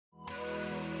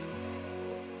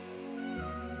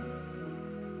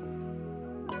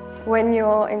When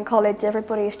you're in college,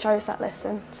 everybody chose that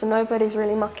lesson, so nobody's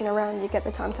really mucking around. You get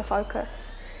the time to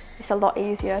focus. It's a lot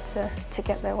easier to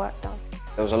get their work done.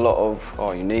 There was a lot of,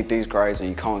 oh, you need these grades and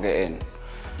you can't get in.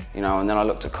 You know, and then I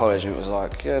looked at college and it was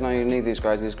like, yeah, no, you need these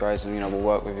grades, and, you know, we'll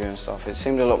work with you and stuff. It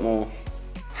seemed a lot more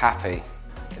happy.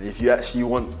 And if you actually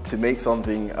want to make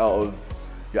something out of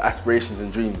your aspirations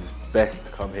and dreams, it's best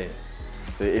to come here.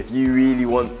 So if you really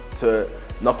want to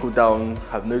knuckle down,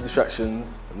 have no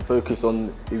distractions, and focus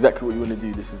on exactly what you want to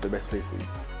do, this is the best place for you.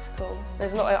 It's cool.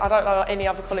 I don't know any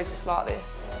other colleges like this.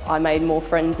 I made more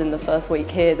friends in the first week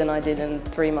here than I did in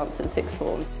 3 months at sixth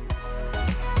form.